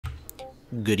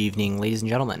Good evening, ladies and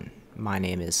gentlemen. My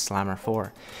name is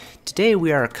SlammerIV. Today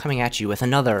we are coming at you with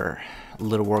another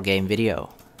Littlewargame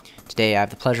video. Today I have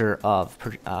the pleasure of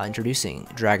introducing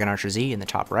DragonArcherZ in the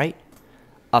top right,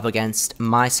 up against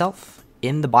myself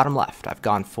in the bottom left. I've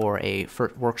gone for a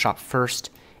workshop first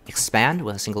expand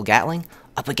with a single Gatling,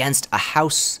 up against a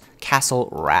house castle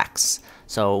Rax.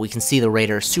 So we can see the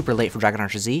raider super late for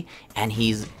DragonArcherZ, and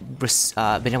he's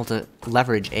been able to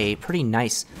leverage a pretty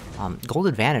nice gold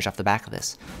advantage off the back of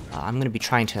this. I'm going to be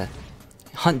trying to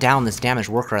hunt down this damaged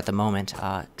worker at the moment.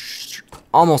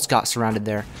 Almost got surrounded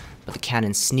there, but the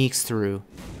cannon sneaks through.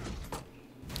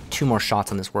 2 more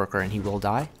shots on this worker and he will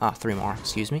die. 3 more,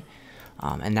 excuse me.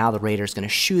 And now the raider's going to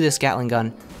shoo this Gatling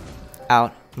gun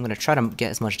out. I'm going to try to get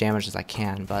as much damage as I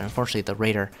can, but unfortunately the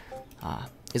raider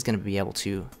is going to be able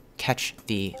to catch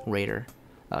the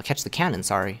cannon,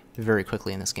 sorry, very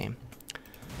quickly in this game.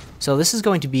 So this is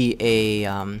going to be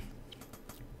a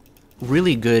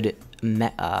really good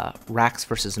Rax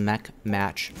versus Mech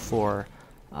match for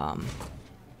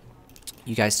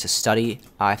you guys to study.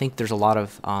 I think there's a lot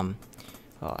of, oh,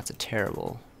 that's a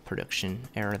terrible production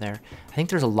error there. I think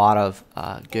there's a lot of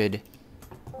good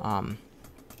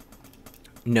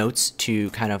notes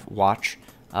to kind of watch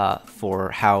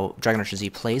for how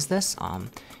DragonArcherZ plays this.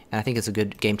 And I think it's a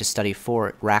good game to study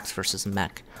for Rax versus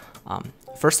Mech.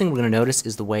 First thing we're going to notice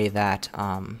is the way that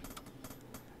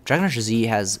DragonArcherZ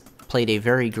has played a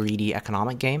very greedy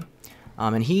economic game.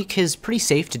 And he is pretty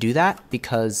safe to do that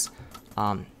because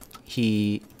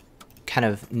he kind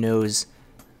of knows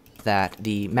that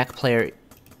the Mech player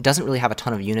doesn't really have a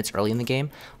ton of units early in the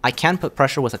game. I can put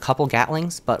pressure with a couple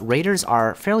Gatlings, but raiders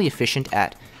are fairly efficient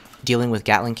at dealing with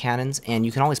Gatling cannons, and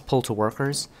you can always pull to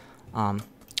workers.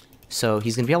 So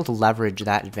he's going to be able to leverage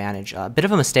that advantage. A bit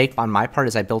of a mistake on my part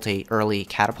is I built a early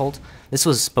catapult. This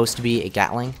was supposed to be a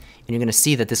Gatling, and you're going to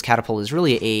see that this catapult is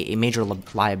really a major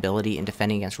liability in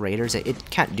defending against raiders. It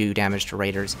can't do damage to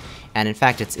raiders, and in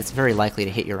fact it's very likely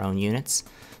to hit your own units.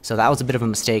 So that was a bit of a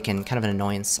mistake and kind of an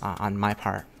annoyance on my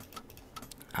part.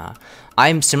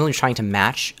 I'm similarly trying to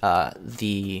match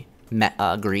the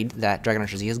greed that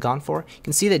DragonArcherZ has gone for. You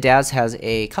can see that Daz has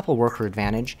a couple worker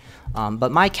advantage,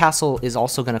 but my castle is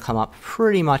also going to come up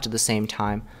pretty much at the same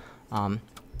time.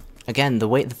 Again,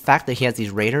 the fact that he has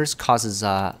these raiders causes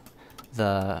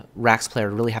the Rax player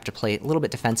to really have to play a little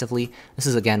bit defensively. This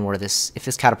is again where if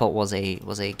this catapult was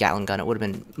a Gatling gun, it would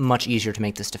have been much easier to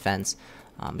make this defense.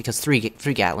 Because three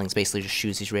Gatlings basically just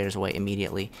shoots these raiders away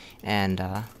immediately, and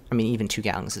I mean even 2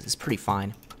 Gatlings is pretty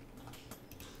fine.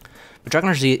 But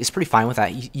DragonArcherZ is pretty fine with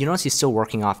that. You notice he's still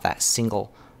working off that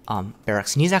single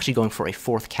barracks, and he's actually going for a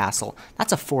 4th castle.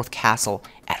 That's a 4th castle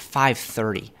at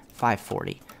 530,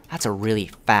 540. That's a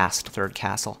really fast 3rd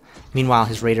castle. Meanwhile,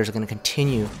 his raiders are going to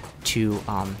continue to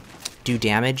do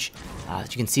damage.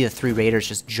 As you can see, the 3 raiders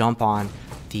just jump on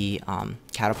the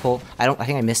catapult. I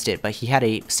think I missed it, but he had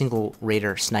a single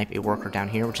raider snipe a worker down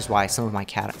here, which is why some of my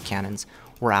cannons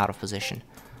were out of position.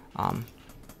 And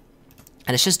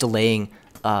it's just delaying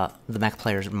the Mech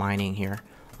player's mining here,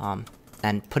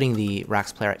 and putting the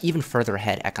Rax player even further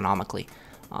ahead economically.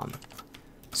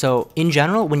 So in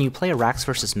general, when you play a Rax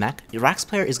versus Mech, the Rax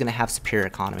player is going to have superior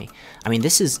economy. I mean,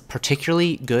 this is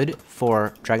particularly good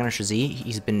for DragonArcherZ.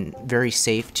 He's been very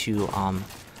safe to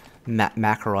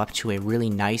macro up to a really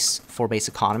nice 4-base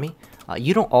economy.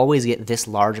 You don't always get this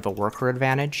large of a worker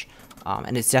advantage,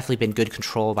 and it's definitely been good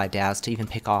control by Daz to even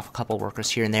pick off a couple workers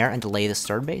here and there and delay this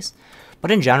 3rd base. But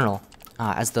in general,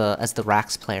 as the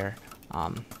Rax player,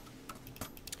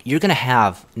 you're going to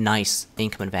have nice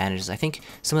income advantages. I think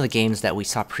some of the games that we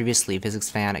saw previously,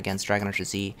 VizXFan against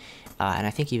DragonArcherZ, and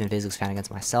I think even VizXFan against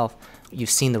myself,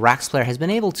 you've seen the Rax player has been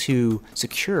able to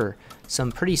secure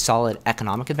some pretty solid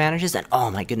economic advantages, and oh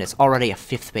my goodness, already a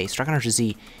 5th base.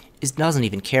 DragonArcherZ doesn't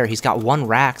even care. He's got 1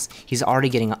 Rax, he's already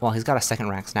getting, well, he's got a 2nd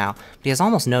Rax now, but he has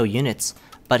almost no units,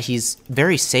 but he's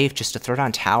very safe just to throw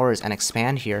down towers and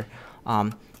expand here.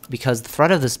 Because the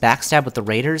threat of this backstab with the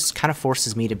raiders kind of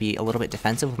forces me to be a little bit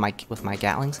defensive with my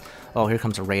Gatlings. Oh, here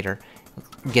comes a raider,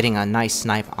 getting a nice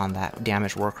snipe on that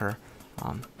damaged worker.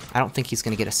 I don't think he's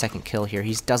going to get a 2nd kill here.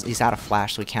 He's out of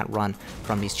flash, so he can't run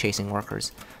from these chasing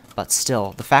workers. But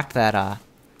still, the fact that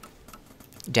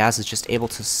Daz is just able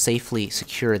to safely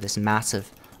secure this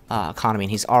massive economy,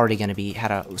 and he's already going to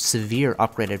had a severe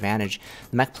upgrade advantage.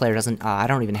 The Mech player doesn't. I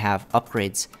don't even have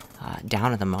upgrades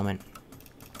down at the moment.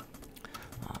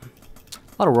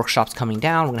 A lot of workshops coming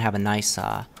down. We're going to have a nice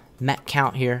Mech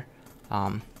count here.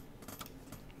 And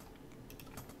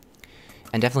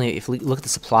definitely, if we look at the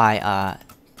supply,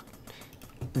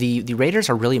 the raiders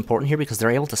are really important here because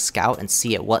they're able to scout and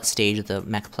see at what stage the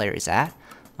Mech player is at.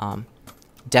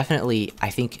 definitely, I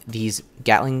think these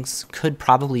Gatlings could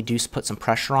probably put some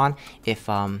pressure on if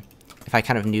I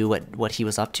kind of knew what he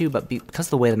was up to, but because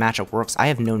of the way the matchup works, I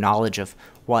have no knowledge of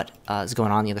what is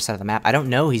going on the other side of the map. I don't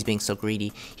know he's being so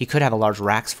greedy. He could have a large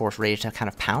Rax force ready to kind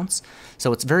of pounce,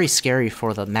 so it's very scary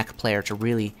for the Mech player to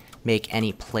really make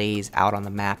any plays out on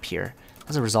the map here.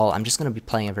 As a result, I'm just going to be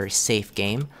playing a very safe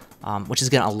game, which is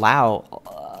going to allow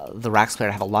the Rax player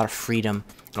to have a lot of freedom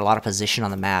and a lot of position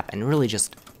on the map, and really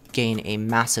just gain a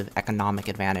massive economic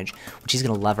advantage, which he's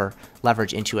going to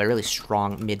leverage into a really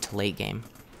strong mid to late game.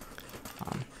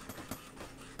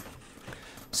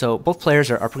 So both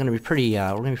players are going to be pretty.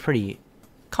 We're going to be pretty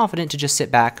confident to just sit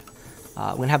back.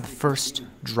 We're going to have the first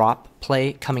drop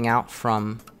play coming out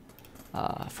from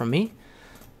me.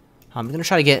 I'm going to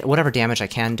try to get whatever damage I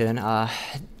can done.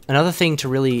 Another thing to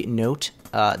really note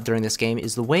during this game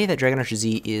is the way that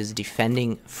DragonArcherZ is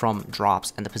defending from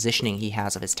drops and the positioning he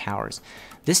has of his towers.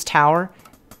 This tower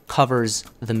covers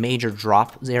the major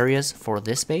drop areas for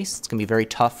this base. It's going to be very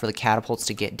tough for the catapults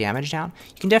to get damage down.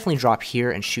 You can definitely drop here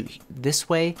and shoot this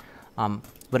way,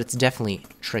 but it's definitely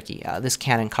tricky. This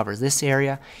cannon covers this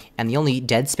area, and the only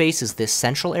dead space is this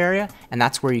central area, and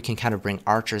that's where you can kind of bring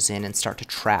archers in and start to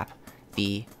trap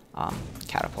the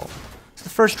catapult. So the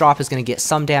first drop is going to get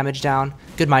some damage down.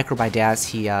 Good micro by Daz.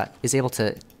 He is able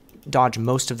to dodge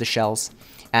most of the shells,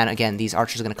 and again, these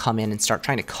archers are going to come in and start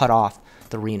trying to cut off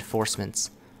the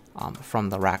reinforcements from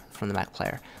the Mech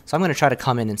player. So I'm going to try to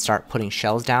come in and start putting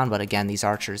shells down, but again, these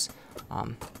archers are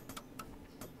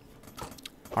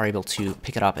able to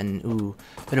pick it up, and ooh,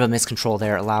 a bit of a miscontrol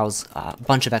there allows a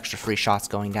bunch of extra free shots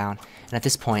going down. And at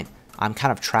this point, I'm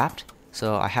kind of trapped,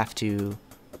 so I have to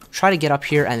try to get up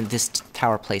here, and this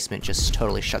tower placement just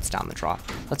totally shuts down the drop.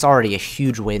 That's already a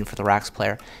huge win for the Rax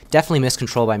player. Definitely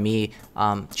miscontrol by me.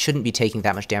 Shouldn't be taking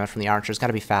that much damage from the archers. Got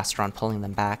to be faster on pulling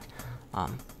them back.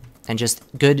 And just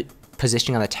good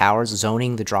positioning on the towers,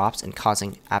 zoning the drops, and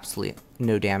causing absolutely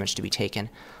no damage to be taken.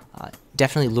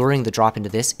 Definitely luring the drop into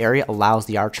this area allows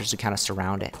the archers to kind of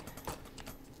surround it.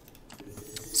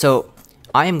 So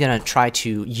I am going to try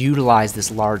to utilize this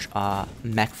large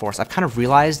Mech force. I've kind of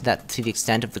realized that to the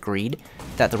extent of the greed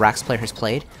that the Rax player has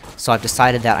played, so I've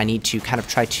decided that I need to kind of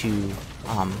try to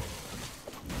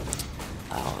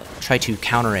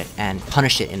counter it and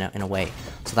punish it in a way,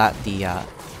 so that the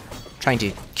trying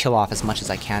to kill off as much as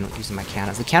I can using my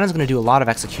cannons. The cannon's going to do a lot of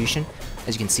execution,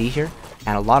 as you can see here,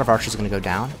 and a lot of archers are going to go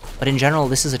down. But in general,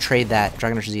 this is a trade that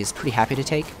DragonArcherZ is pretty happy to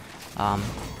take.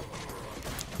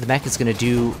 The Mech is going to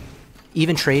do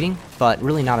even trading, but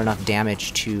really not enough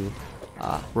damage to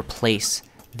replace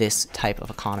this type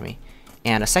of economy.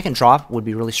 And a second drop would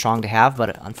be really strong to have,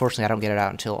 but unfortunately I don't get it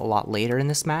out until a lot later in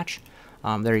this match.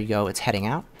 There you go, it's heading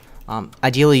out.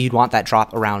 Ideally, you'd want that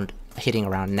drop hitting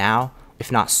around now,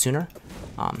 if not sooner.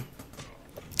 And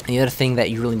the other thing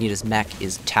that you really need as Mech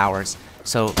is towers.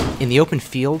 So in the open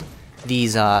field,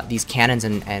 these cannons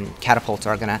and catapults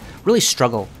are going to really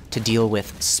struggle to deal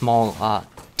with small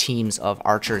teams of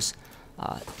archers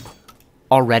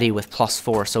already with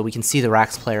 +4. So we can see the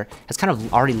Rax player has kind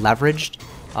of already leveraged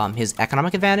his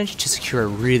economic advantage to secure a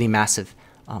really massive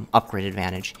upgrade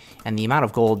advantage. And the amount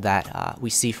of gold that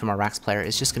we see from our Rax player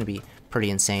is just going to be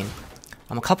pretty insane.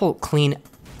 A couple clean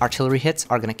artillery hits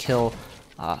are going to kill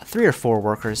 3 or 4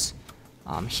 workers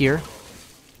here.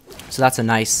 So that's a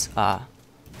nice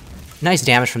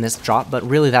damage from this drop, but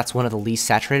really that's one of the least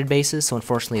saturated bases, so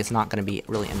unfortunately it's not going to be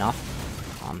really enough.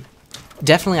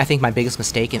 Definitely, I think my biggest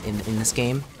mistake in this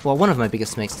game, well, one of my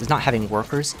biggest mistakes is not having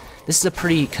workers. This is a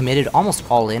pretty committed, almost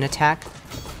all-in attack,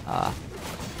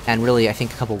 and really I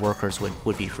think a couple workers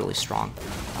would be really strong.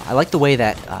 I like the way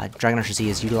that DragonArcherZ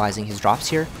is utilizing his drops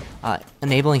here,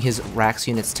 enabling his Rax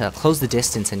units to close the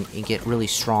distance and get really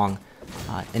strong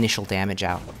initial damage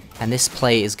out. And this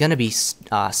play is going to be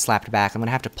slapped back. I'm going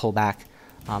to have to pull back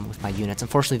with my units.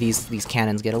 Unfortunately, these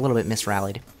cannons get a little bit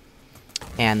misrallied.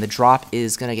 And the drop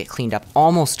is going to get cleaned up.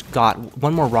 Almost got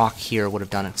one more rock here would have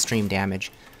done extreme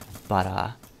damage.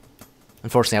 But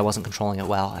unfortunately, I wasn't controlling it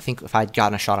well. I think if I'd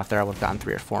gotten a shot off there, I would have gotten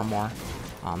 3 or 4 more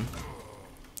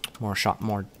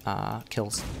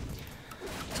kills.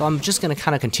 So I'm just going to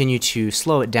kind of continue to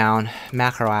slow it down,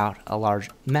 macro out a large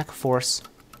Mech force,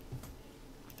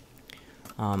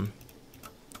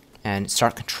 and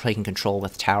start taking control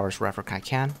with towers wherever I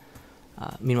can.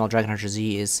 Meanwhile,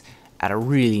 DragonArcherZ is at a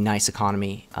really nice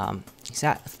economy. He's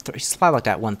probably like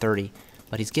at 130,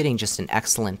 but he's getting just an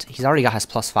excellent. He's already got his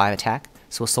 +5 attack,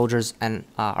 so his soldiers and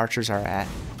archers are at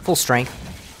full strength.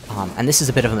 And this is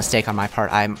a bit of a mistake on my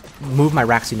part. I moved my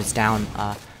Rax units down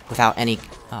without any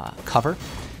cover,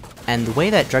 And the way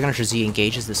that DragonArcherZ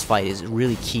engages this fight is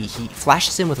really key. He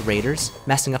flashes in with raiders,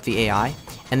 messing up the AI,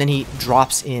 and then he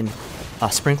drops in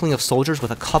a sprinkling of soldiers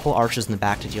with a couple archers in the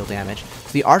back to deal damage.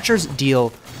 So the archers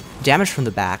deal damage from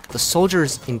the back, the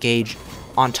soldiers engage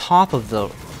on top of the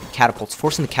catapults,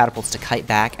 forcing the catapults to kite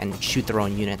back and shoot their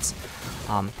own units.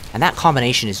 And that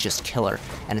combination is just killer,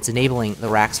 and it's enabling the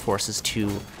Rax forces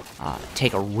to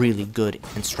take a really good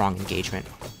and strong engagement.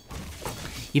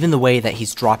 Even the way that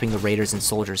he's dropping the raiders and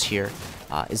soldiers here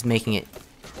is making it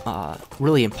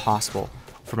really impossible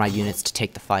for my units to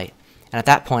take the fight. And at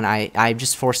that point, I'm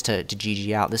just forced to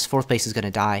GG out. This 4th base is going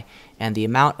to die, and the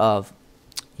amount of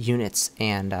units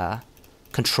and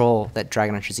control that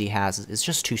DragonArcherZ has is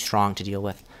just too strong to deal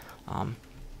with. So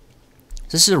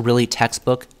this is a really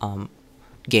textbook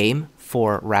game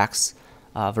for Rax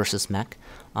versus Mech.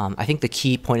 I think the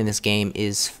key point in this game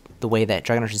is the way that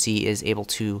DragonArcherZ is able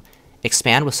to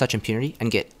expand with such impunity and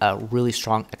get a really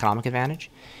strong economic advantage.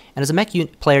 And as a Mech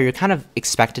player, you're kind of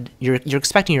expecting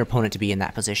your opponent to be in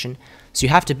that position, so you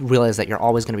have to realize that you're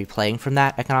always going to be playing from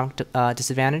that economic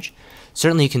disadvantage.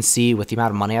 Certainly you can see with the amount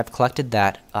of money I've collected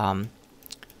that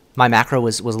my macro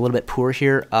was a little bit poor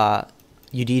here. I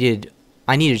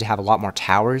needed to have a lot more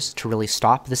towers to really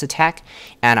stop this attack,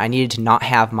 and I needed to not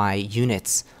have my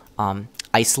units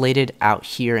isolated out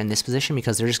here in this position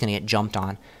because they're just going to get jumped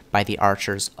on by the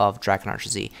archers of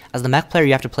DragonArcherZ. As the Mech player,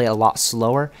 you have to play a lot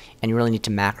slower, and you really need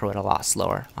to macro it a lot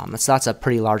slower. So that's a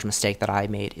pretty large mistake that I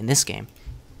made in this game.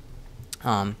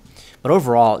 But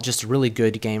overall, just a really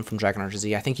good game from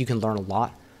DragonArcherZ. I think you can learn a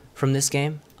lot from this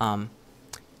game, and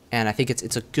I think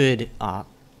it's a good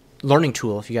learning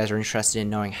tool if you guys are interested in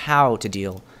knowing how to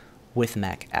deal with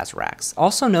Mech as Rax.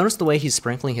 Also, notice the way he's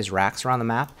sprinkling his Rax around the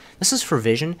map. This is for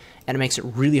vision, and it makes it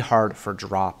really hard for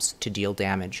drops to deal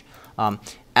damage.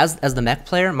 As the Mech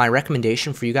player, my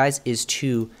recommendation for you guys is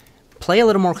to play a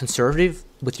little more conservative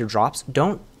with your drops.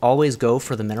 Don't always go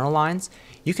for the mineral lines.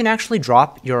 You can actually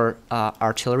drop your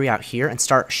artillery out here and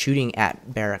start shooting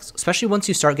at barracks, especially once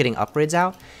you start getting upgrades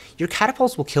out. Your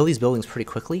catapults will kill these buildings pretty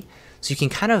quickly, so you can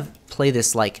kind of play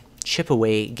this like chip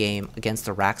away game against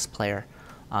the Rax player,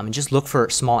 and just look for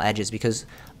small edges, because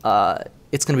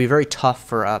it's going to be very tough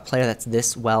for a player that's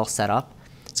this well set up.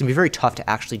 It's going to be very tough to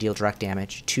actually deal direct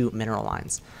damage to mineral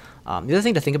lines. The other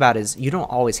thing to think about is you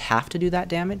don't always have to do that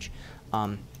damage.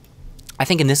 I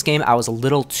think in this game I was a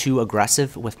little too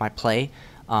aggressive with my play.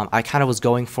 I kind of was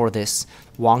going for this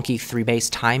wonky 3-base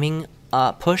timing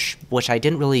push, which I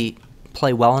didn't really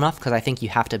play well enough because I think you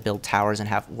have to build towers and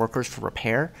have workers for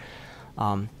repair.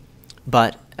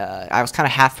 But I was kind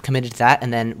of half committed to that,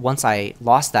 and then once I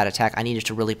lost that attack, I needed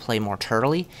to really play more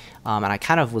turtley, and I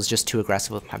kind of was just too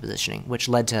aggressive with my positioning, which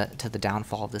led to the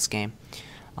downfall of this game.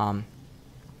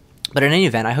 But in any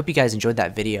event, I hope you guys enjoyed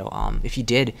that video. If you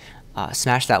did,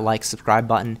 smash that like, subscribe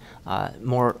button.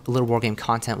 More Littlewargame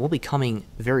content will be coming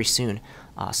very soon,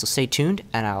 so stay tuned,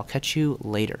 and I'll catch you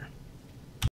later.